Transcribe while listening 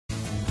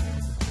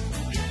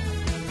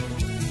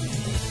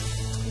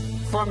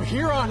From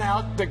here on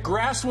out, the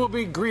grass will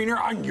be greener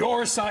on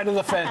your side of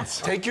the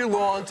fence. Take your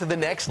lawn to the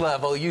next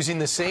level using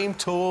the same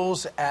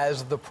tools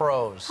as the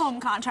pros. Home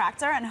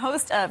contractor and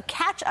host of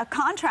Catch a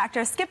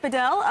Contractor, Skip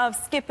Bedell of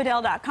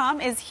skipbedell.com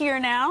is here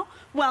now.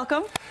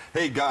 Welcome.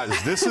 Hey guys,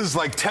 this is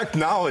like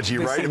technology,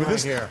 right? I mean,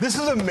 this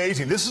is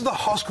amazing. This is the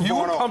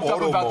Husqvarna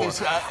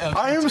Automower.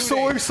 I am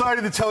so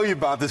excited to tell you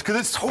about this because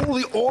it's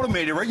totally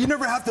automated, right? You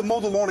never have to mow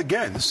the lawn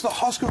again. This is the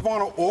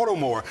Husqvarna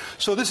Automower.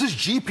 So this is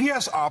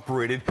GPS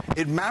operated.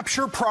 It maps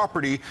your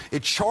property.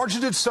 It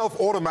charges itself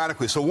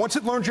automatically. So once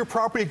it learns your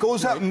property, it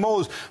goes out and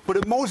mows. But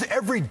it mows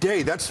every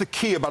day. That's the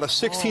key. About a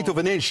 1/16 of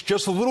an inch,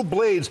 just the little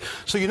blades.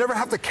 So you never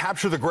have to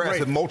capture the grass.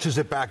 It mulches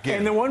it back in.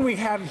 And the one we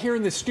have here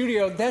in the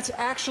studio, that's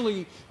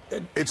actually...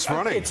 It's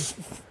running. It's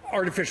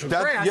artificial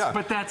grass,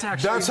 but that's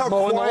actually how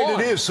quiet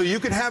it is. So you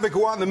can have it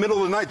go out in the middle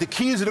of the night. The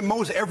key is that it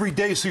mows every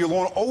day, so your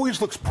lawn always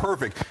looks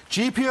perfect.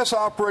 GPS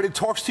operated,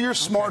 talks to your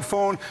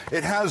smartphone.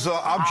 It has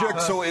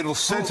objects, so it'll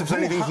sense if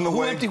anything's in the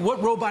way.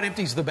 What robot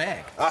empties the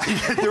bag?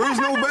 There is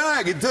no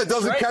bag. It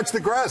doesn't catch the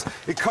grass.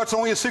 It cuts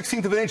only a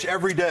 1/16 of an inch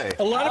every day.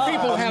 A lot of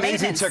people have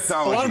amazing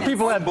technology. A lot of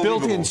people have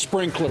built-in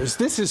sprinklers.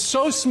 This is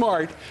so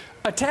smart.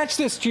 Attach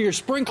this to your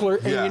sprinkler,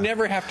 and you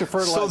never have to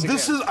fertilize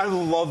again. I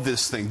love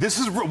this thing. This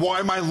is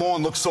why my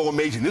lawn looks so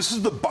amazing. This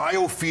is the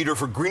Biofeeder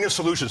for greener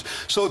solutions.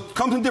 So it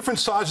comes in different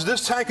sizes.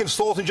 This tank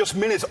installs in just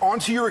minutes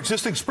onto your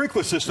existing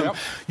sprinkler system.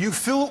 You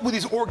fill it with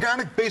these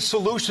organic-based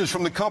solutions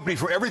from the company,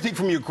 for everything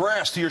from your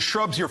grass to your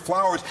shrubs, your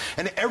flowers,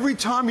 and every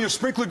time your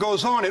sprinkler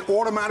goes on, it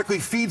automatically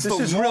feeds the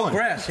lawn. This is real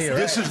grass here.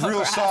 This is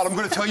real sod. I'm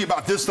going to tell you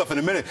about this stuff in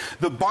a minute.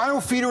 The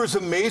Biofeeder is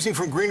amazing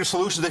from Greener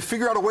Solutions. They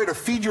figure out a way to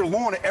feed your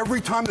lawn every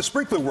time the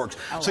sprinkler works.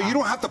 So you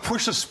don't have to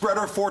push the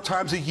spreader 4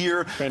 times a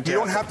year. Fantastic. You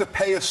don't have to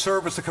pay a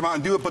service to come out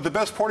and do it. But the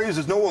best part is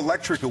there's no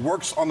electric. It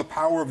works on the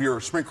power of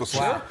your sprinkler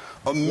system.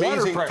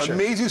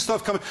 Amazing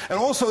stuff coming. And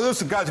also,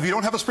 listen, guys, if you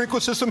don't have a sprinkler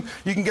system,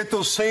 you can get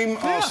those same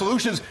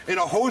solutions in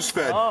a hose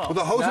fed with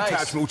a hose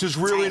attachment, which is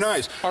really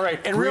nice. All right,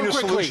 and Greener real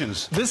quickly,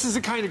 Solutions. This is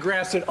the kind of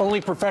grass that only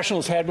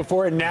professionals had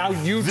before, and now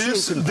you too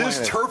can plant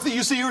This turf that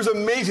you see here is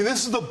amazing.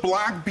 This is the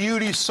Black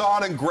Beauty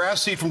sod and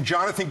grass seed from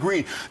Jonathan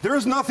Green. There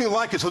is nothing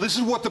like it. So this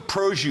is what the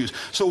pros use.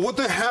 So what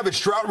they have, it's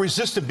drought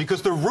resistant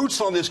because the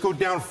roots on this go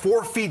down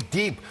 4 feet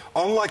deep,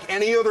 unlike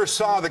any other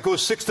sod that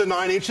goes 6 to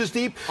 9 inches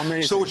deep.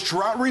 Amazing. So it's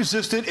drought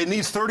resistant. It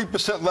needs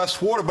 30%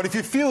 less water, but if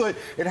you feel it,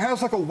 it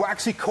has like a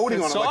waxy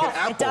coating on it, like an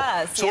apple. It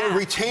does, so it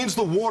retains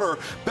the water.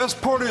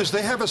 Best part is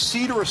they have a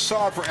seed or a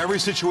sod for every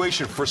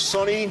situation, for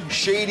sunny,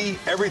 shady,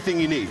 everything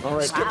you need. All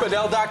right,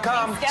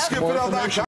 skipbedell.com. Skipbedell.com.